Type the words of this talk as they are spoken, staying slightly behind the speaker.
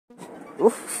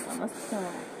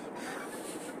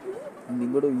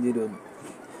നിങ്ങളുടെ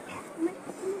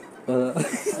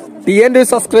TN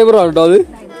subscriber ആണ് കേട്ടോ അത്.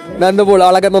 ഞാൻ ഇപ്പോൾ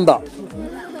ആളൊക്കെ എന്താ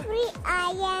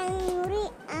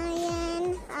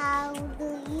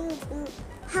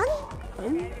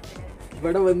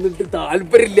ഇവിടെ വന്നിട്ട്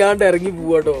താല്പര്യമില്ലാണ്ട് ഇറങ്ങി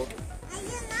പോവാട്ടോ.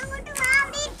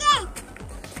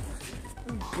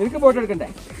 എനിക്ക് ഫോട്ടോ എടുക്കണ്ടേ?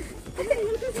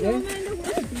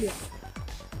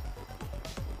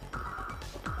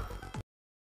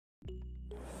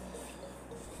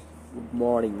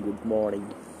 Good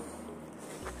morning.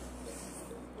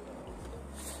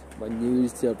 മഞ്ഞ്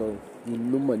വീഴ്ച കേട്ടോ,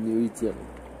 ഇന്നും മഞ്ഞ് വീഴ്ചയാണ്.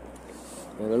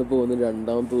 ഞങ്ങളിപ്പോൾ വന്ന്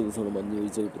രണ്ടാമത്തെ ദിവസമാണ് മഞ്ഞ്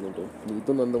വീഴ്ച കിട്ടുന്നത് കേട്ടോ.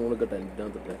 നീത്തും നന്ദമോളൊക്കെ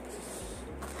ടെൻറ്റിനകത്തിട്ടെ.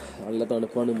 നല്ല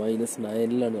തണുപ്പാണ്,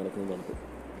 -9 നടക്കുന്നത് തണുപ്പ്.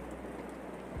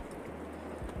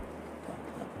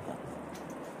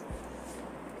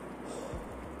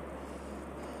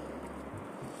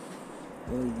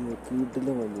 അയ്യോ വീട്ടിൽ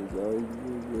മഞ്ഞ് വീഴ്ച,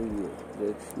 അയ്യോ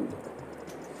രക്ഷയില്ല.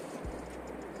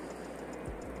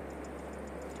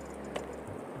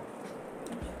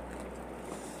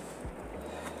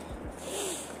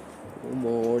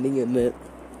 മോർണിംഗ് തന്നെ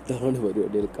ഇതാണ്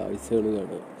പരിപാടികൾ, കാഴ്ചകൾ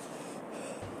കാണുക.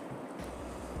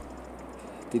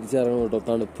 തിരിച്ചിറങ്ങണം കേട്ടോ.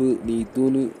 തണുപ്പ്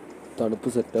നീത്തൂന് തണുപ്പ്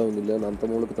സെറ്റാവുന്നില്ല,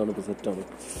 നന്തമോൾക്ക് തണുപ്പ് സെറ്റാണ്.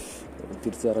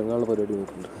 തിരിച്ചിറങ്ങാനുള്ള പരിപാടി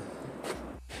നോക്കുന്നുണ്ട്.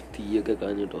 തീയൊക്കെ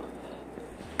കാഞ്ഞിട്ടോ,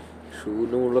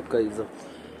 ഷൂനുള്ള കൈസ.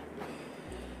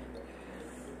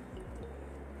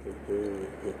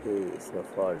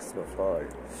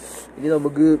 ഇനി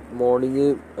നമുക്ക് മോർണിംഗ്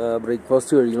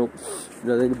ബ്രേക്ക്ഫാസ്റ്റ് കഴിക്കണം.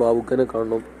 പിന്നെ അതായത് ബാബുക്കനെ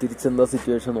കാണണം, തിരിച്ചെന്താ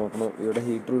സിറ്റുവേഷൻ നോക്കണം. ഇവിടെ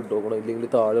ഹീറ്റർ ഇട്ട് നോക്കണം, ഇല്ലെങ്കിൽ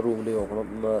താഴെ റൂമിൽ നോക്കണം.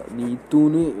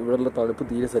 നീത്തൂന് ഇവിടെയുള്ള തണുപ്പ്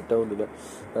തീരെ സെറ്റാവുന്നില്ല.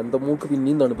 നന്തമൂക്ക്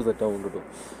പിന്നെയും തണുപ്പ് സെറ്റാവുന്നുണ്ട് കേട്ടോ.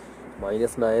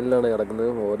 -9 കിടക്കുന്നത്.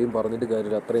 ഓരെയും പറഞ്ഞിട്ട്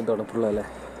കാര്യമില്ല, അത്രയും തണുപ്പുള്ളതല്ലേ.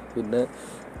 പിന്നെ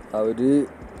അവർ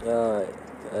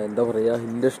എന്താ പറയുക,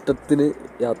 എൻ്റെ ഇഷ്ടത്തിന്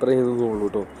യാത്ര ചെയ്യുന്നതുള്ളൂ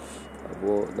കേട്ടോ.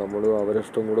 അപ്പോൾ നമ്മൾ അവരുടെ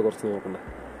ഇഷ്ടം കൂടെ കുറച്ച് നോക്കണ്ടേ.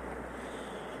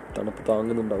 തണുപ്പ്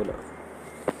താങ്ങുന്നുണ്ടാവില്ല.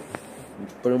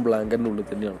 ഇപ്പോഴും ബ്ലാങ്കറ്റിൻ്റെ ഉള്ളിൽ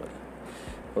തന്നെയാണ്.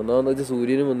 ഒന്നാമെന്ന് വെച്ചാൽ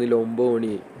സൂര്യനും വന്നില്ല, 9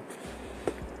 മണിയായി.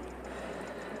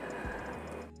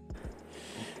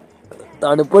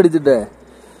 തണുപ്പടിച്ചിട്ടേ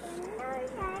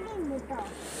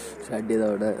സ്റ്റാർട്ട് ചെയ്ത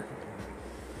അവിടെ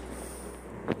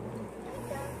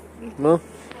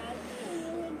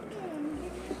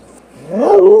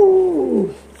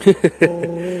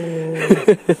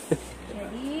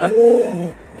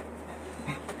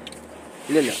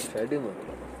ഇല്ലല്ല സ്റ്റാർട്ട് ചെയ്യുന്നു.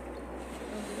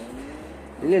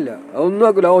 ഇല്ലല്ല അതൊന്നും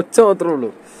ആക്കൂല, ഒച്ച മാത്രമേ ഉള്ളൂ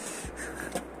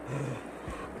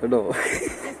കേട്ടോ.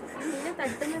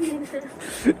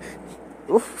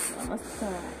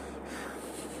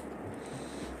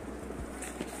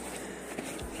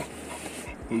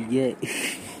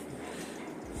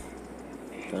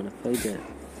 തണുപ്പായിട്ട്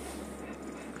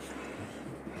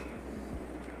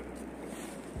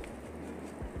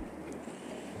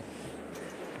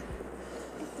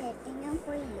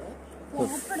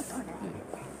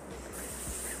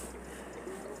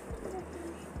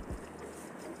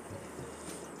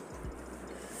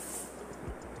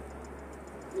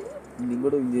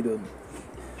ഇങ്ങോട്ട് ഇഞ്ചേരി വന്നു.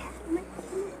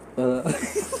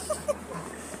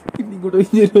 ഇങ്ങോട്ട്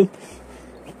ഇഞ്ചേരി വന്നു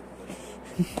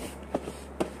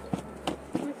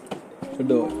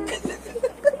കേട്ടോ.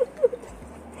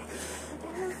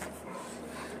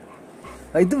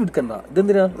 ഇത് വിൽക്കണ്ട,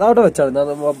 ഇതെന്തിനാ അവിടെ വെച്ചാൽ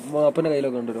അപ്പൻ്റെ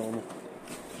കയ്യിലൊക്കെ ഉണ്ട് രോമം.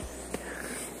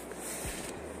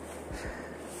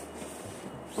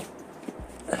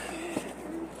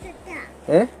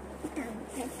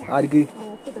 ആർക്ക്?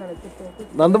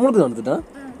 നന്ദമൂർക്ക് തണുത്തിട്ടാ?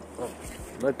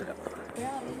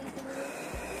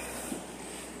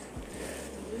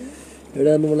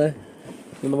 എവിടെ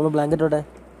നമ്മളെ ബ്ലാങ്കറ്റ് ഓട്ടെ,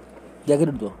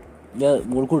 ജാക്കറ്റ് എടുത്തോ, ഞാൻ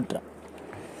മോൾക്ക് ഇട്ടാ.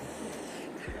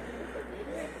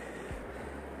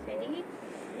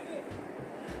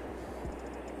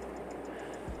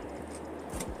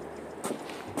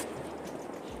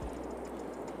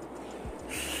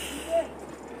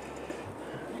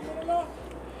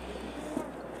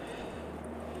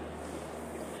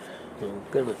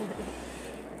 നോക്കണം.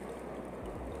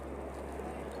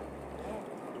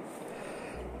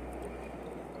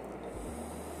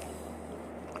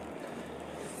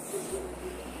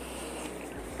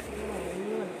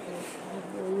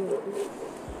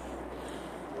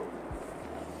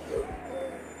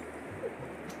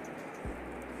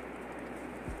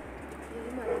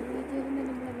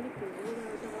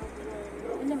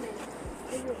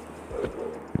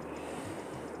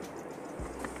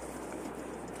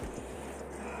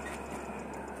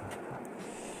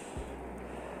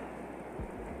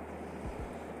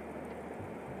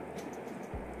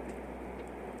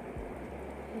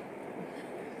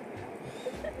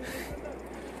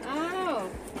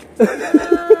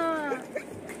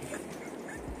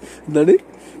 എന്താണ്?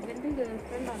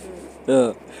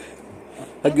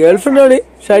 ഗേൾ ഫ്രണ്ട് ആണ്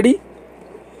ഷാഡി.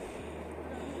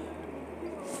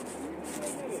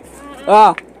 ആ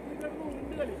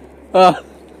ആ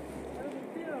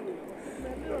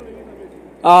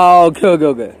ആ ഓക്കെ ഓക്കെ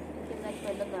ഓക്കെ.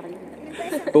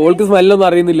 ഓൾക്ക് സ്മെല്ലൊന്നും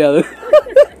അറിയുന്നില്ല അത്.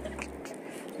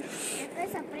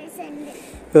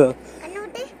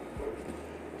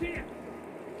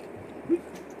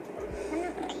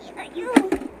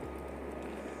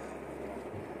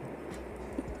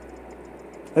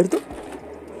 എടുത്തു.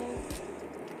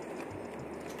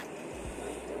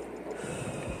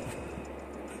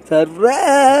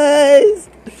 സർപ്രൈസ്.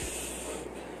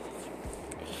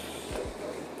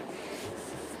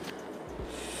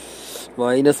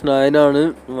 -9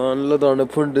 നല്ല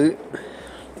തണുപ്പുണ്ട്,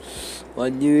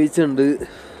 മഞ്ഞ് വീഴ്ചയുണ്ട്.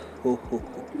 ഓഹോ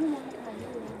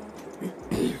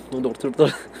തുടച്ചെടുത്ത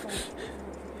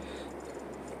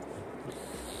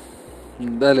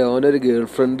എന്തായാലും അവനൊരു ഗേൾ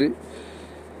ഫ്രണ്ട്.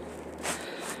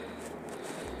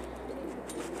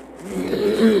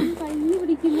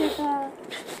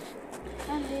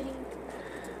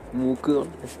 മൂക്ക്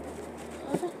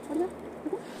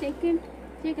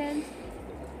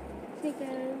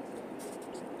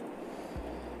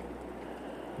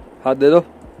അതേതോ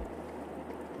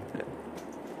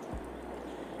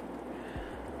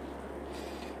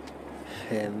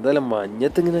എന്തായാലും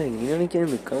മഞ്ഞത്ത് ഇങ്ങനെ എങ്ങനെയാണ് എനിക്ക്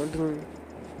നിക്കാൻ പറ്റുന്നത്?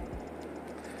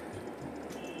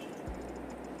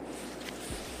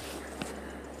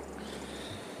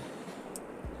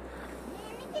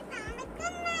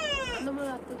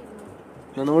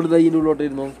 നമ്മൾ ഇതിൻ്റെ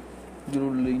ഉള്ളിലോട്ടിരുന്നോ?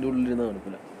 ഇതിൻ്റെ ഉള്ളിലിരുന്ന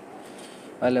നടക്കില്ല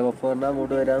അല്ലേ? പപ്പ പറഞ്ഞാൽ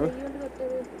അങ്ങോട്ട് വരാന്ന്.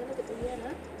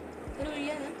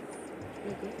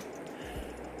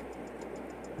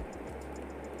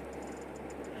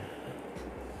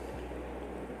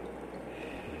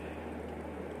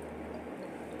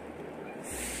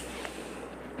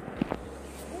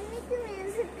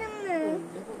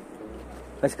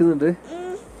 വിശക്കുന്നുണ്ട്.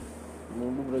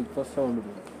 ബ്രേക്ക്ഫാസ്റ്റ്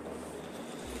ആവുന്നുണ്ട്.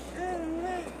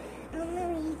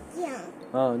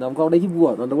 ആ നമുക്ക് അവിടേക്ക്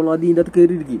പോവാം. നമ്മൾ ആദ്യം ഇതിൻ്റെ അകത്ത്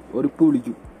കയറി ഇരിക്കും. ഒരുപ്പ്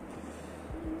വിളിക്കും.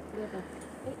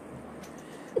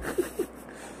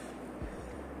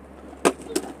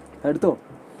 എടുത്തോ.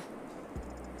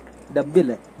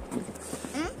 ഡബ്ബല്ലേ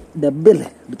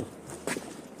എടുത്തോ.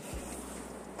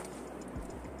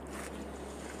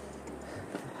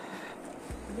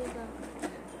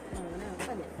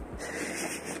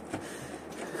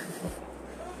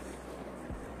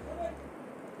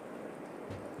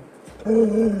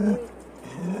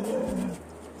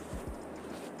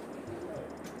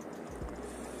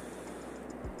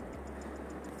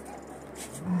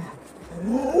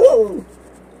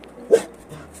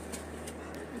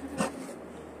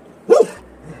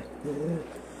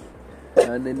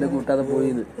 ഞാൻ നിന്നെ കൂട്ടാതെ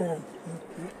പോയിന്ന്.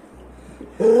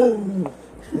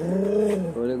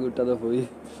 ഓനെ കൂട്ടാതെ പോയി,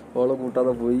 ഓളെ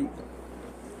കൂട്ടാതെ പോയി.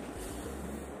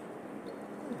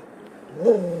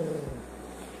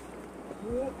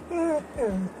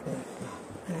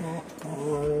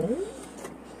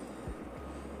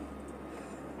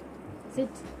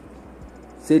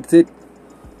 സിറ്റ്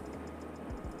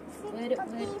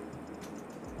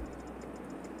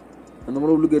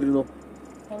നമ്മുടെ ഉള്ളിൽ കയറിയിരുന്നോ?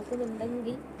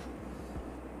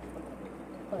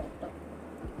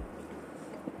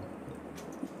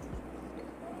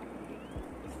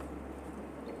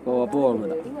 അപ്പൊ ഓർമ്മ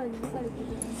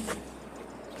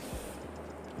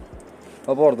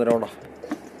ഓർമ്മ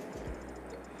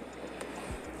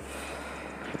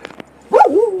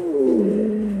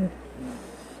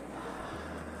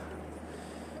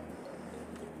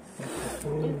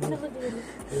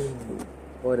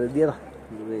ഒരതിയതാ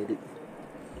പേര്.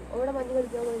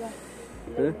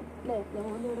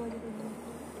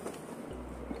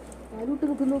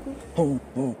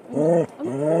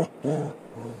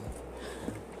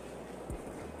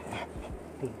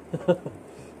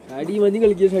 ഷാഡി മഞ്ഞ്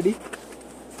കളിക്കുക.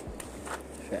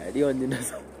 ഷാഡി മഞ്ഞിന്റെ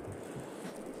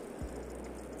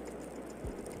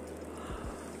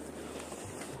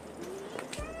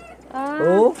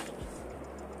ഓ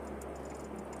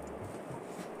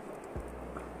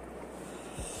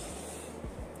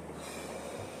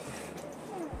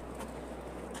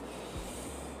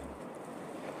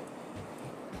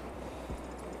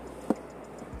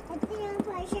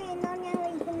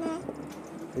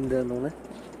എന്താ?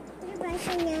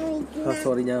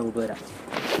 സോറി, ഞാൻ അങ്ങോട്ട് വരാം.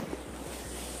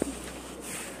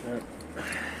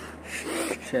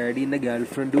 ഷാഡീൻ്റെ ഗേൾ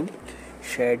ഫ്രണ്ടും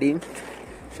ഷാഡി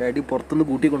പുറത്തുനിന്ന്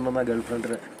കൂട്ടിക്കൊണ്ടുവന്ന ഗേൾ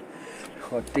ഫ്രണ്ടിനെ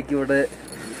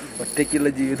ഒറ്റയ്ക്കുള്ള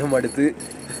ജീവിതം അടുത്ത്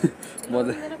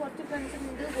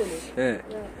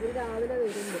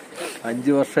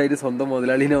 5 വർഷമായിട്ട് സ്വന്തം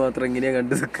മുതലാളിനെ മാത്രം എങ്ങനെയാ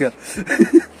കണ്ടു നിൽക്കുക.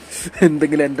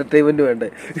 എന്തെങ്കിലും എന്റർടൈൻമെന്റ് വേണ്ടേ?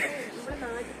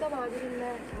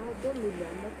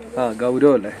 ആ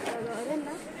ഗൗരവല്ലേ?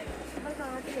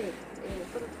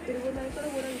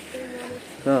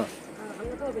 ആ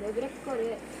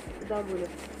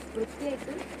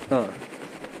ആ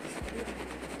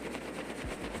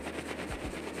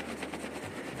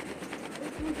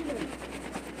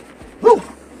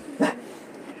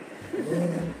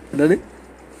എന്താണ്?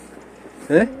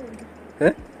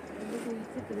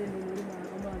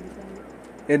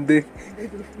 എന്ത്?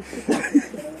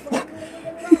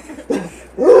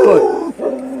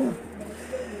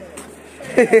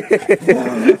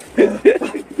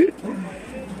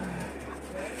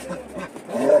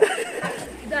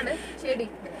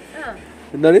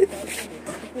 എന്താണ്?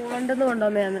 പോളണ്ടെന്ന്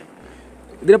കൊണ്ടുവന്നതാണ്.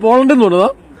 ഇതിനെ പോളണ്ടെന്ന് കൊണ്ടുവന്നാ?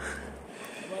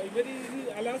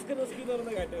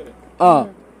 ആ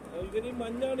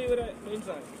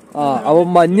ആ അപ്പൊ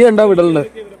മഞ്ഞ് കണ്ടാ വിടലുണ്ട്.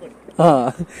 ആ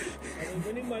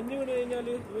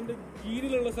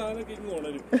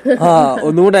ആ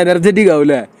ഒന്നും കൂടെ എനർജറ്റിക്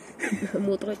ആവൂലേ?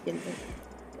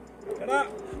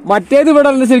 മറ്റേത് ഇവിടെ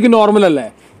ശരിക്കും നോർമൽ അല്ലേ?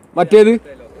 മറ്റേത്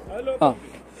ആ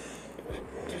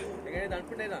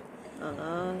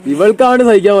ഇവൾക്കാണ്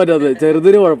സഹിക്കാൻ പറ്റാത്തത്.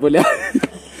 ചെറുതിന് കുഴപ്പമില്ല,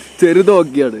 ചെറുത്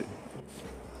ഓക്കെയാണ്.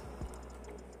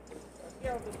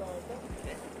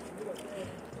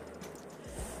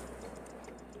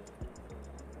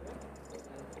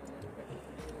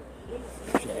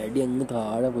 ഷാഡി അങ്ങ്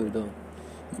താഴെ പോയിട്ടോ.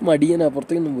 മടിയനാ,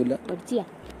 പുറത്തേക്കൊന്നും പോയില്ല.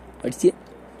 അടിച്ചേ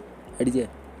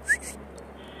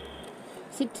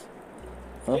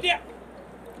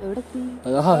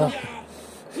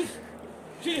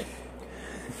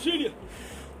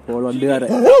വണ്ടിക്കാരെ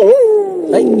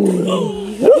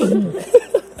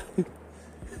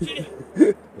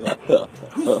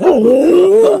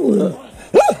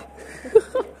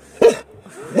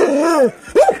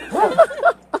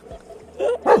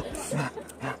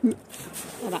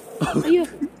അയ്യോ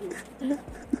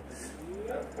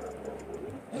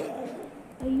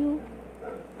അയ്യോ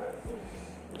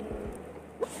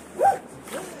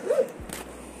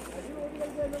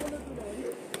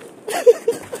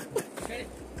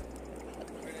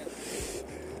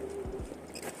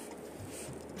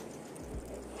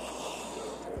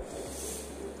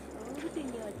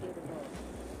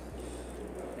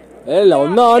അല്ല,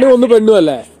 ഒന്നാണും ഒന്ന് പെണ്ണും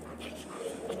അല്ലേ?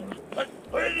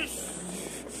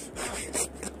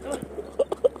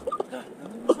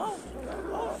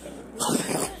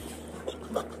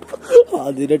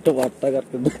 അതിനിട്ട് വട്ട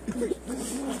കറക്കുന്നുണ്ട്.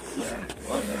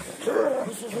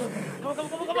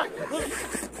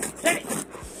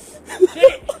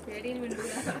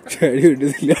 ചെടി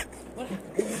വിടുന്നില്ല.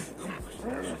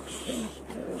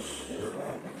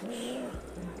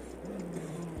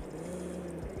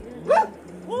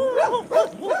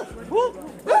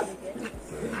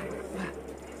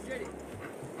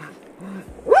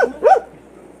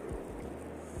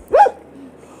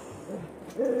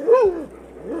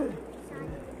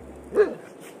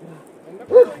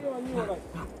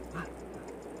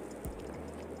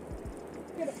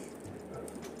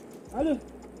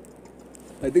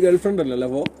 ഇത് ഗേൾഫ്രണ്ട് അല്ലല്ലോ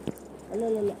അപ്പോ?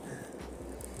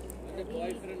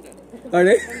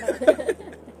 ആണ്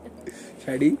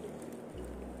ഷടി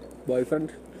ബോയ്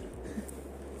ഫ്രണ്ട്.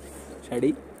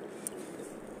 ഷടി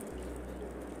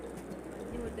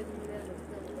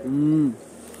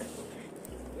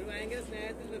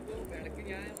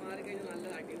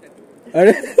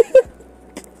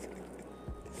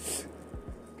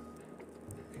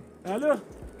ഹലോ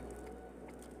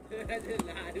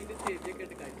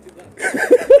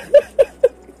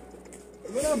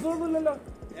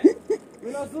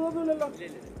അസുഖമൊന്നുമില്ലല്ലോ?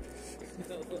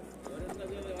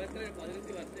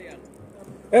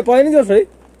 15 വർഷമായി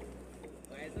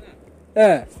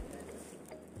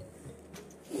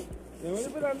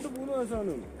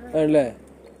ആണല്ലേ?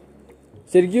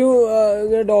 ശരിക്കും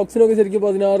ഡോഗ്സിനൊക്കെ ശരിക്കും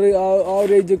 16 ആ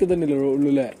ഒരു ഏജ് ഒക്കെ തന്നെ ഉള്ളൂ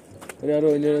അല്ലേ?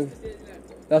 16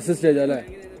 ലാസ്റ്റ് സ്റ്റേജ് അല്ലേ?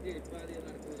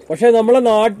 പക്ഷെ നമ്മളെ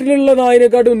നാട്ടിലുള്ള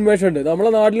നായിനെക്കാട്ടും ഉന്മേഷമുണ്ട്.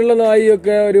 നമ്മളെ നാട്ടിലുള്ള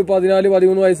നായിയൊക്കെ ഒരു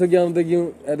 14-13 വയസ്സൊക്കെ ആകുമ്പോഴത്തേക്കും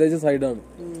ഏകദേശം സൈഡാണ്.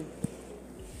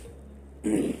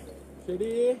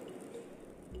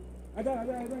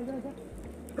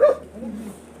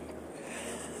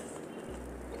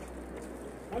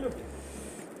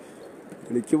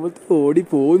 വിളിക്കുമ്പോഴത്തെ ഓടി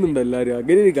പോകുന്നുണ്ട് എല്ലാരും.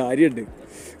 അങ്ങനെ ഒരു കാര്യമുണ്ട്.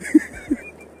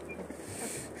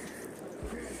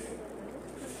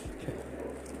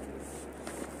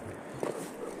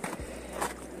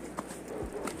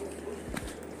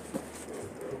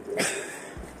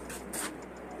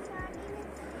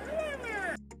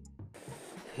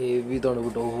 ഹെവി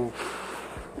തണുട്ടോ.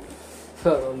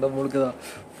 നമ്മൾക്ക്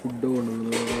ഫുഡ്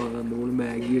കൊണ്ടുവന്നത്, നമ്മൾ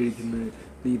മാഗി കഴിക്കുന്നത്,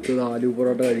 നീത്തത് ആലു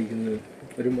പൊറോട്ട കഴിക്കുന്നത്,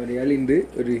 ഒരു മലയാളി ഉണ്ട്,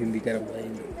 ഒരു ഹിന്ദിക്കാരൻ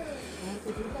ഉണ്ട്.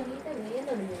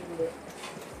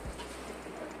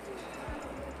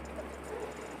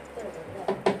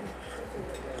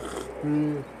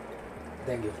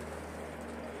 Thank you.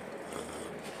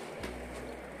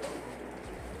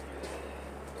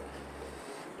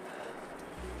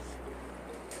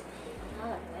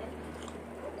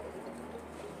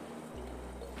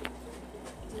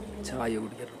 ചായ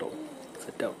കുടിക്കാൻ കേട്ടോ,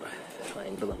 സെറ്റാവട്ടെ.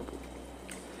 ഭയങ്കര തണുപ്പ്.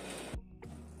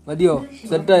 മതിയോ?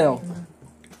 സെറ്റായോ?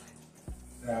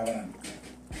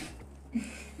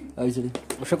 അയച്ചടി,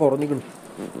 പക്ഷെ കുറഞ്ഞിക്കണം.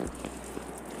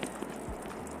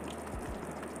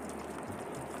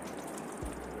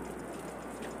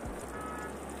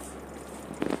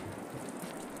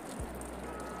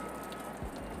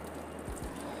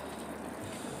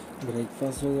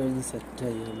 ബ്രേക്ക്ഫാസ്റ്റ് കഴിഞ്ഞ്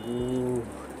സെറ്റായി.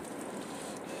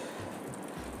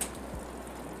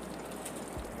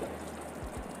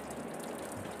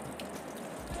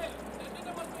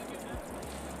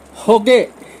 ഓക്കെ,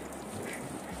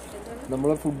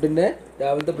 നമ്മളെ ഫുഡിന്റെ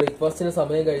രാവിലത്തെ ബ്രേക്ക്ഫാസ്റ്റിന്റെ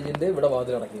സമയം കഴിഞ്ഞിട്ട് ഇവിടെ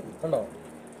വാതിൽ അടക്കി കണ്ടോ,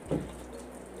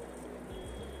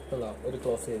 ഒരു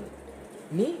ക്ലോസ് ചെയ്ത്.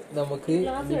 ഇനി നമുക്ക്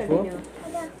ഇനിയിപ്പോ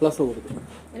ക്ലാസ് കൊടുക്കും.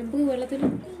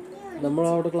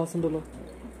 നമ്മളവിടെ ക്ലാസ് ഉണ്ടല്ലോ,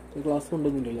 ക്ലാസ്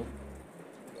കൊണ്ടൊന്നുമില്ലല്ലോ.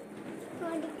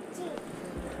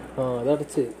 ആ,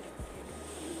 അതടച്ച്.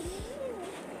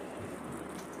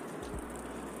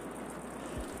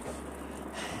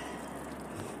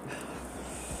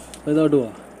 അതോട്ട്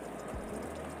പോവാ.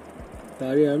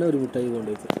 താഴെയാണ് ഒരു മുട്ടായി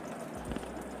കൊണ്ടുവച്ചത്,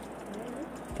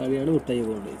 താഴെയാണ് മുട്ടായി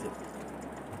കൊണ്ടുവച്ചത്.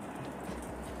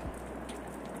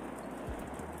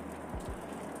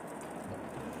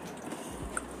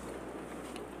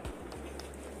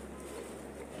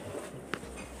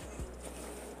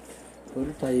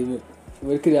 ഒരു ടൈം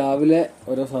ഇവർക്ക് രാവിലെ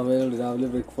ഓരോ സമയങ്ങളുണ്ട്. രാവിലെ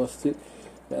ബ്രേക്ക്ഫാസ്റ്റ്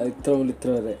ഇത്ര മുതൽ ഇത്ര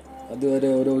വരെ, അതുവരെ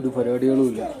ഓരോ ഒരു പരിപാടികളും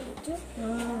ഇല്ല.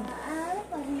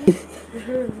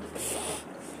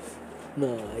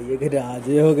 നായിക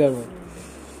രാജയോഗാണ്.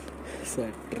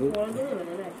 സെറ്റർ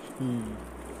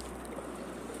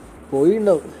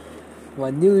പോയിണ്ടാവും,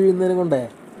 മഞ്ഞ് വീഴുന്നതിനെ കൊണ്ടേ.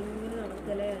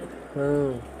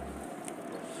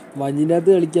 മഞ്ഞിൻ്റെ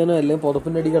അകത്ത് കളിക്കാനോ അല്ലെങ്കിൽ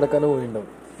പുതപ്പിൻ്റെ അടി കിടക്കാനോ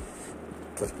പോയിണ്ടാവും.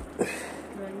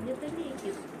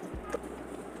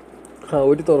 ആ,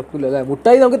 ഒരു തുറക്കില്ല അല്ലേ.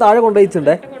 മുട്ടായി നമുക്ക് താഴെ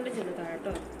കൊണ്ടുവച്ചിട്ടുണ്ടേ,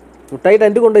 മുട്ടായി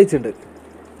ടെന്റ് കൊണ്ടുവച്ചിട്ടുണ്ട്.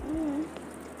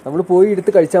 നമ്മൾ പോയി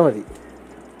എടുത്ത് കഴിച്ചാൽ മതി.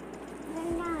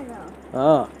 ആ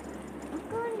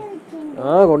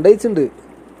ആ കൊണ്ടുവച്ചിട്ടുണ്ട്.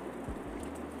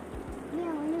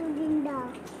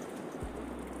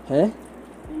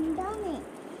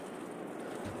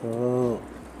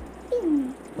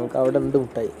 നമുക്ക് അവിടെ ഉണ്ട്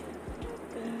മുട്ടായി.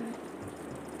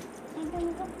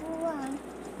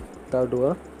 താഴോട്ട്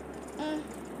പോവാ.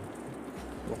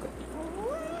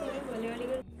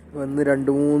 വന്ന്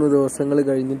 2-3 ദിവസങ്ങൾ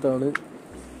കഴിഞ്ഞിട്ടാണ്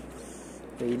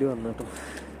വെയിൽ വന്നിട്ടോ.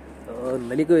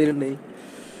 ഇന്നലെയൊക്കെ വെയിലുണ്ടായി.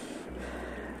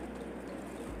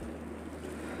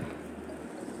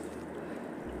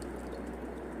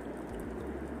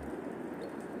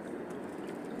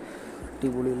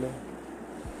 അടിപൊളിയല്ല.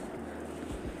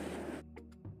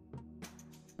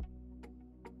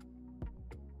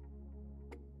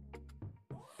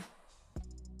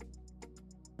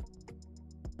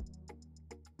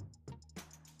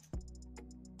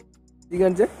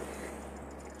 കാണിച്ച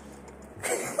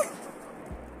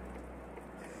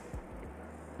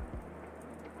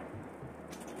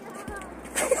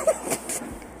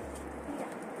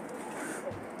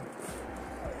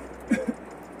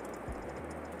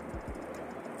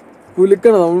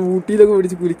കുലുക്കണം. നമ്മൾ ഊട്ടിയിലൊക്കെ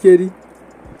പിടിച്ച് കുലിക്കാരി.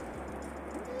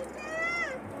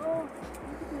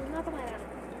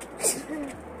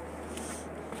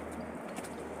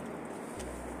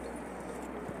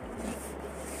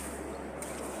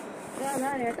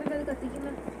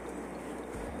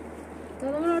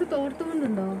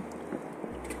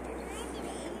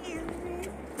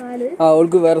 ആ,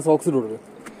 അവൾക്ക് വേറെ സോക്സ് ഇട്ട് കൊടുക്കും.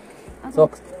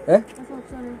 സോക്സ്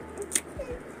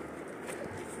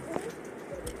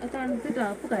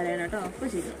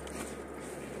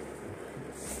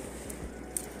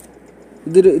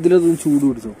ഇതിലൊന്നും ചൂട്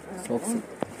പിടിച്ചോ സോക്സ്.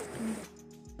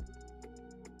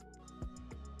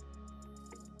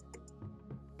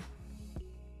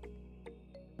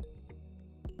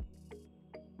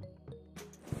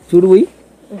 ചൂട് പോയി.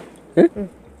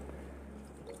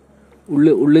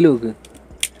 ഉള്ളിൽ വെക്ക്.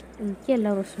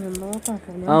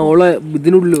 ആ, ഓളെ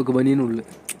ഇതിനുള്ളിൽ വെക്ക്, ബനിയനുള്ളിൽ.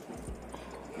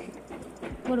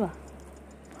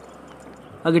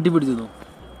 ആ, കെട്ടിപ്പിടിച്ചോ.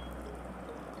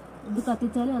 ഇത്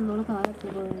കത്തിച്ചാലും അന്നോളെ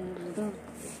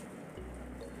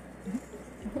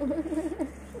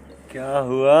क्या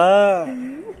हुआ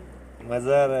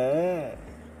मजा आ रहा है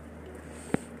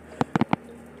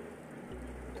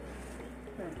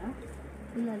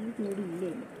നല്ല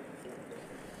ചൂടില്ലേ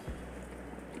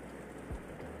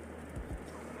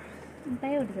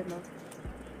മിഠായി പൊട്ടിച്ചോ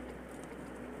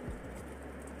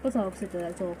ഇപ്പൊ സോക്സ് ഇട്ടതാ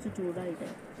സോക്സ് ചൂടായിട്ട്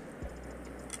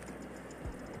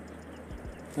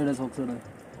സോക്സ് ഇടാ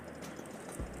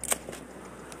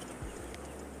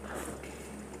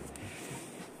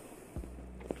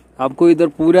आपको इधर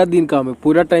पूरा दिन काम है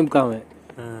पूरा टाइम काम है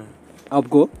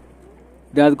आपको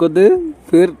रात को दे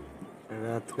फिर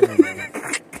रात को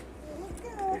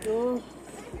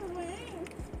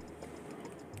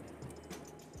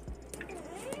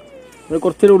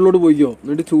കുറച്ചേരം ഉള്ളോട്ട് പോയിക്കോ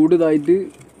എന്നിട്ട് ചൂട് ഇതായിട്ട്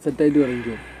സെറ്റായിട്ട്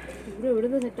ഇറങ്ങിക്കോ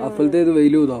അപ്പോഴത്തെ ഇത്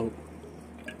വെയിലും ഇതാവും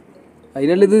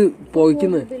അതിനല്ല ഇത്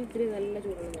പോയിക്കുന്നത്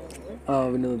ആ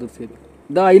പിന്നെ തീർച്ചയായിട്ടും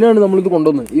ഇതാ അതിനാണ് നമ്മളിത്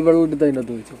കൊണ്ടുവന്നത് ഈ വെള്ളം എടുത്ത് അതിൻ്റെ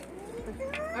അകത്ത് വെച്ചു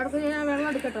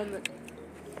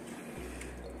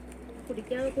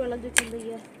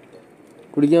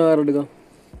കുടിക്കാൻ വേറെ എടുക്കാം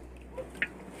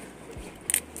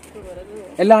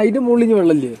അല്ല അതിന്റെ മുകളിൽ ഇനി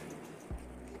വെള്ളമില്ലേ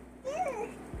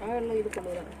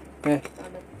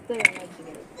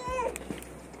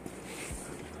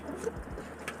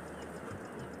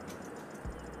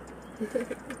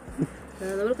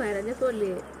നമ്മൾ കരഞ്ഞപ്പോല്ലേ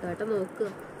കേട്ട നോക്കുക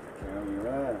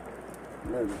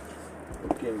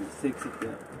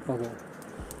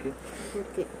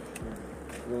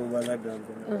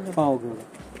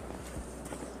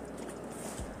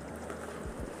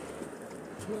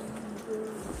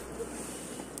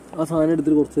ആ സാധനം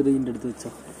എടുത്തിട്ട് കുറച്ച് നേരം ഇതിൻ്റെ അടുത്ത് വെച്ചാ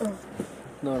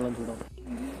വെള്ളം ചൂടാവും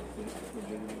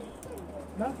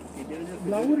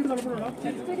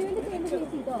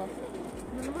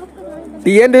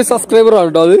TN സബ്സ്ക്രൈബർ ആണ്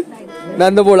കേട്ടോ അത്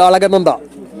നന്ദപ്പോൾ അളകുന്നുണ്ടാ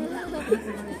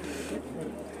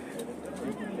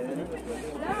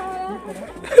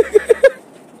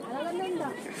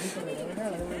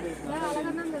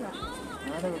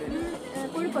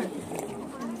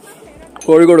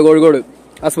കോഴിക്കോട്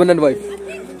ഹസ്ബൻഡ് ആൻഡ് വൈഫ്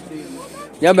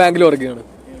ഞാൻ ബാങ്കിൽ വർക്ക് ചെയ്യാണ്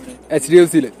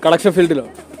HDFC കളക്ഷൻ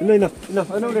ഫീൽഡിലാണ്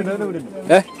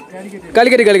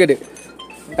കാലിക്കറ്റ്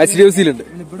HDFC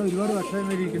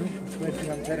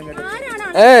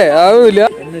അതൊന്നുമില്ല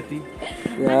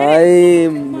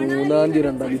ഞാൻ 3-ാം തീയതി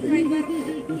 2-ാം തീയതി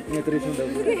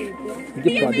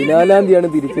എനിക്ക് 14-ാം തീയതിയാണ്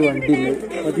തിരിച്ച് വണ്ടി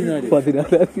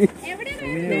 14-ാം തീയതി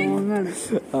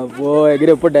അപ്പോ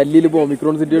എങ്ങനെ ഇപ്പൊ ഡൽഹിയിൽ ഇപ്പൊ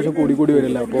ഒമിക്രോൺ സിറ്റുവേഷൻ കൂടി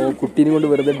വരില്ല അപ്പൊ കുട്ടീനെ കൊണ്ട്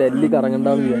വെറുതെ ഡൽഹി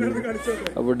കറങ്ങണ്ടെന്ന് വിചാരിച്ചു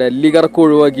അപ്പൊ ഡൽഹി കറക്കം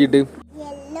ഒഴിവാക്കിയിട്ട്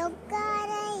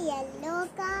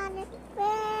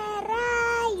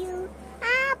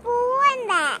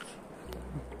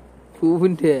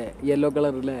പൂവിന്റെ യെല്ലോ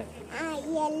കളർ അല്ലേ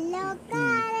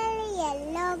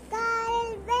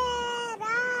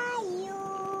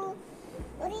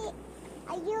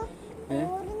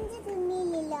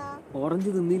ഓറഞ്ച്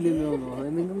തിന്നില്ലല്ലോ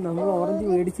നമ്മൾ ഓറഞ്ച്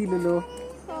മേടിച്ചില്ലല്ലോ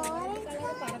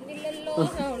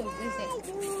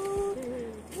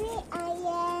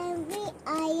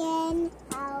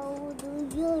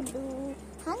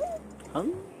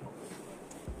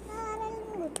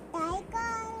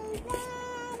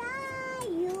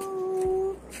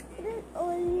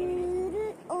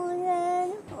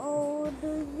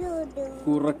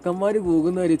കുറക്കന്മാര്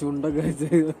പോകുന്ന ചുണ്ടൊക്കെ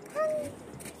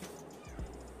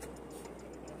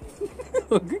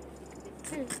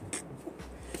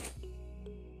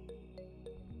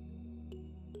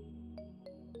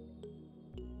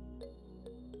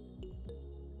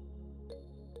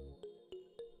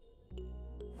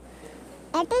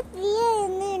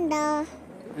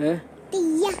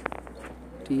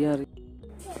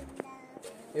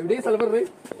എവിടെയും സ്ഥലം പറഞ്ഞേ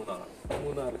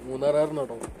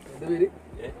മൂന്നാറായിരുന്നോട്ടോ എന്റെ പേര്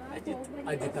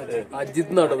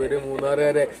അജിത്ത് എന്നാട്ടോ പേര്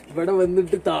മൂന്നാറുകാരെ ഇവിടെ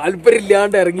വന്നിട്ട്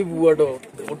താല്പര്യമില്ലാണ്ട് ഇറങ്ങി പോവാട്ടോ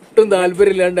ഒട്ടും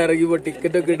താല്പര്യമില്ലാണ്ട് ഇറങ്ങിപ്പോ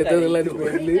ടിക്കറ്റ് ഒക്കെ എടുത്തെന്നുള്ള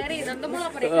പേരില്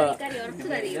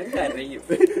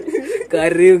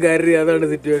കരയും അതാണ്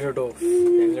സിറ്റുവേഷൻ കേട്ടോ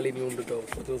ഞങ്ങൾ ഇനി ഉണ്ട് കേട്ടോ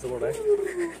കുറച്ച് ദിവസം കൂടെ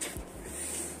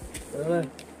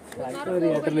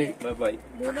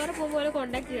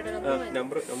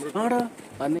ആടാ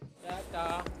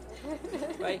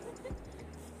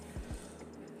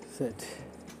സെറ്റ്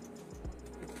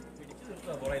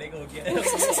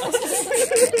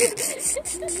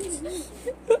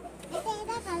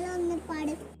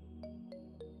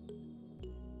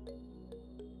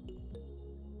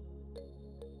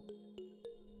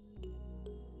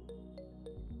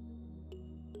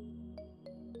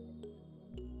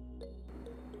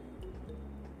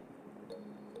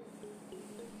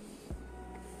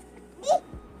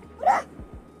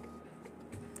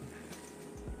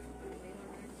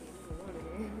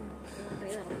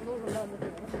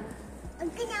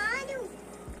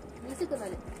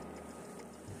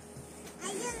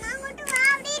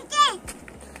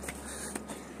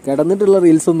കിടന്നിട്ടുള്ള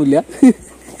റീൽസ് ഒന്നുമില്ല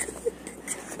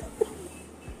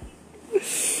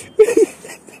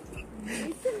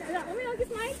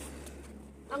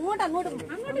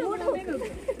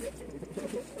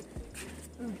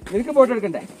നിനക്ക് ഫോട്ടോ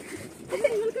എടുക്കണ്ടേ?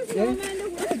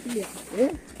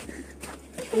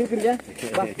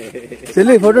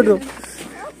 ചെല്ലേ ഫോട്ടോ എടുത്തു.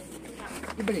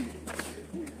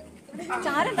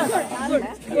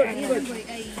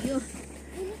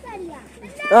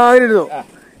 ആ അതിനിരുന്നു.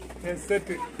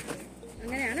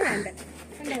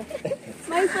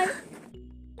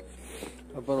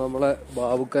 അപ്പൊ നമ്മളെ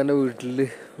ബാബുക്കാന്റെ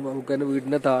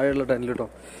വീടിന്റെ താഴെയുള്ള ടെന്റിൽ കേട്ടോ.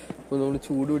 അപ്പൊ നമ്മള്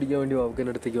ചൂട് പിടിക്കാൻ വേണ്ടി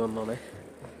ബാബുക്കാന്റെ അടുത്തേക്ക് വന്നോണേ.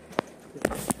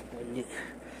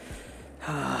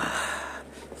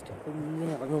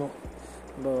 ഇങ്ങനെ ഇറങ്ങണോ?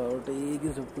 അവിടേക്ക്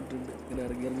സ്റ്റെപ്പ് ഇട്ടിട്ടുണ്ട്. ഇങ്ങനെ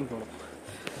ഇറങ്ങി പോണം.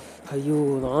 അയ്യോ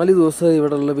 4 ദിവസമായി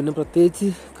ഇവിടെ ഉള്ളത്. പിന്നെ പ്രത്യേകിച്ച്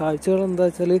കാഴ്ചകൾ എന്താ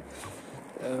വെച്ചാൽ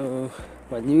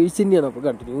മഞ്ഞ് വീഴ്ച തന്നെയാണ്. അപ്പോൾ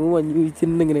കണ്ടിന്യൂ മഞ്ഞ് വീഴ്ച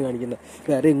തന്നെ ഇങ്ങനെ കാണിക്കണ്ട.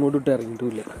 വേറെ എങ്ങോട്ടിട്ട്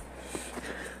ഇറങ്ങിയിട്ടുമില്ല.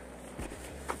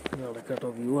 നടക്കാട്ടോ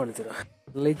വ്യൂ കാണിച്ചതാ.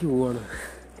 അതിലേക്ക് പോവാണ്.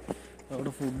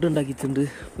 അവിടെ ഫുഡ് ഉണ്ടാക്കിയിട്ടുണ്ട്.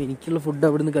 അപ്പോൾ എനിക്കുള്ള ഫുഡ്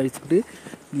അവിടെ നിന്ന് കഴിച്ചിട്ട്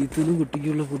ഗീത്തിനും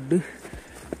കുട്ടിക്കുള്ള ഫുഡ്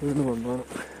ഇവിടെ നിന്ന് കൊണ്ടുപോകണം.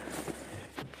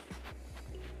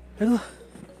 എടാ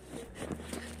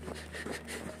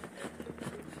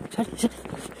ശരി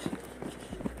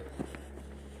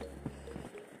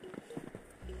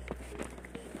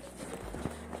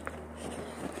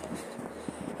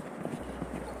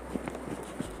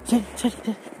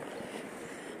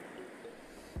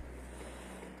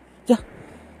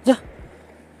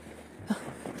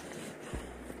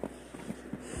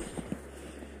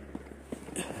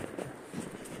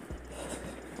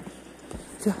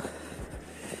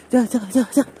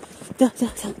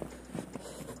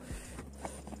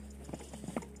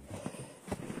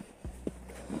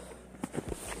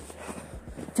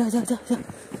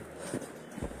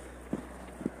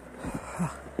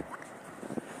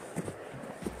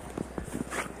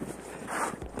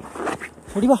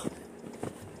Ready, va.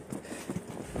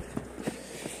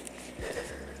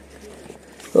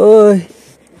 Oi.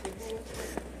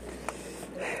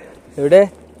 എവിടെ?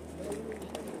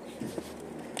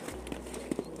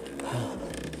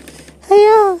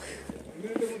 അയ്യോ.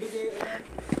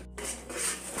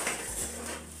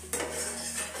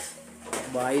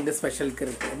 ഭായിന്റെ സ്പെഷ്യൽ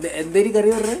കറി. എന്തേരി കറി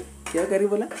പറഞ്ഞേ? क्या करी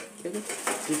बोला?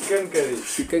 Chicken curry.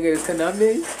 Chicken curry. इसका नाम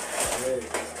नहीं है?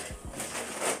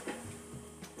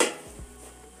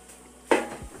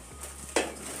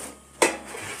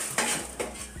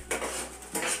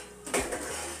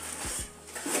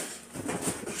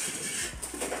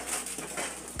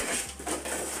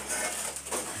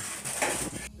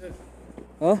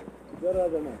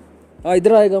 हाँ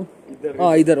इधर आएगा.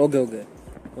 हाँ इधर. ओके.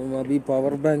 हम अभी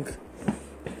पावर बैंक.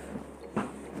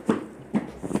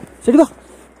 चलिए वाह.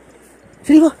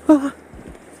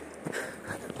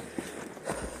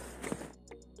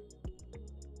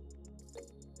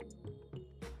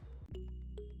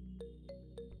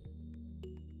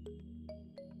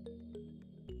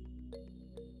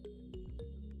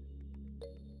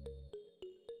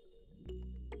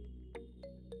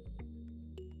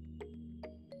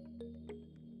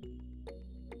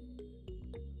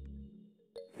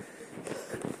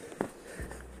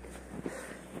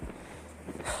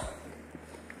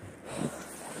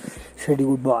 Shady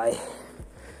goodbye.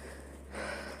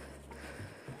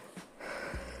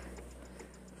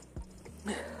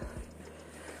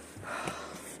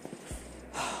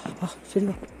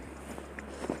 Shady.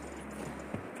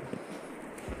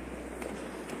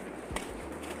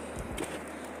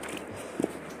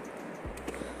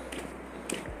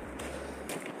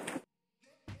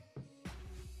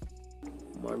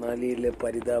 മണാലിയിലെ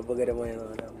പരിതാപകരമായ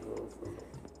 4-ാം ദിവസം.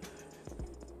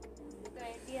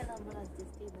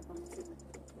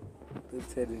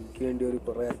 തീർച്ചയായും എനിക്ക് വേണ്ടി ഒരു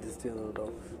കുറെ അഡ്ജസ്റ്റ് ചെയ്യുന്നു കേട്ടോ.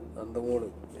 അന്തമോള്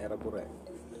ഏറെക്കുറെ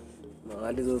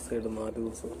 4 ദിവസമായിട്ട് 4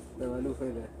 ദിവസം 4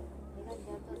 ദിവസമല്ലേ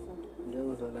 5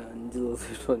 ദിവസമല്ല 5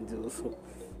 ദിവസമായിട്ട് 5 ദിവസം.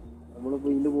 നമ്മളിപ്പോൾ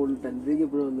ഇതിൻ്റെ മുകളിൽ ടെൻറ്റിലേക്ക്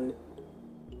എപ്പോഴും വന്നത്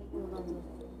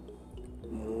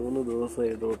 3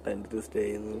 ദിവസമായിട്ടോ ടെൻറ്റിൽ സ്റ്റേ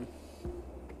ചെയ്യുന്നു.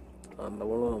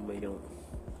 അന്തമോള് സമ്മതിക്കണം.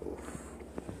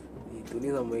 ഈ തുണി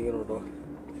സമ്മതിക്കണം കേട്ടോ.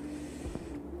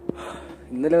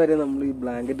 ഇന്നലെ വരെ നമ്മൾ ഈ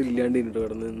ബ്ലാങ്കറ്റ് ഇല്ലാണ്ട് ഇട്ട്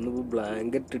കിടന്നത്. ഇന്നിപ്പോൾ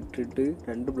ബ്ലാങ്കറ്റ് ഇട്ടിട്ട്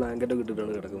 2 ബ്ലാങ്കറ്റൊക്കെ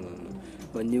ഇട്ടിട്ടാണ് കിടക്കുന്നത്.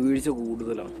 മഞ്ഞ് വീഴ്ച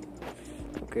കൂടുതലാണ്.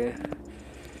 ഓക്കെ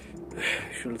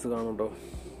വിഷ്വൽസ് കാണും കേട്ടോ.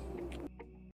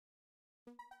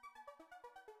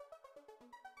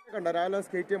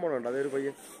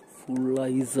 ഫുൾ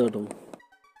ഐസ് കേട്ടോ.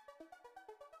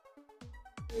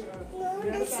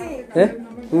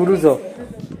 നൂഡിൽസോ?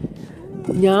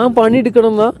 ഞാൻ പണി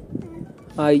എടുക്കണം എന്നാ?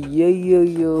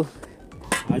 അയ്യോ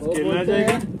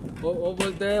वो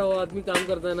बोलते हैं वो आदमी काम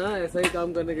करता है ना, ऐसा ही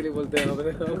काम करने के लिए बोलते हैं.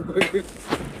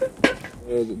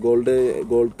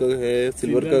 गोल्ड का है,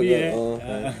 सिल्वर का है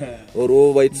और वो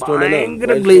व्हाइट स्टोन है ना,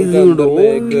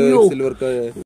 सिल्वर का है.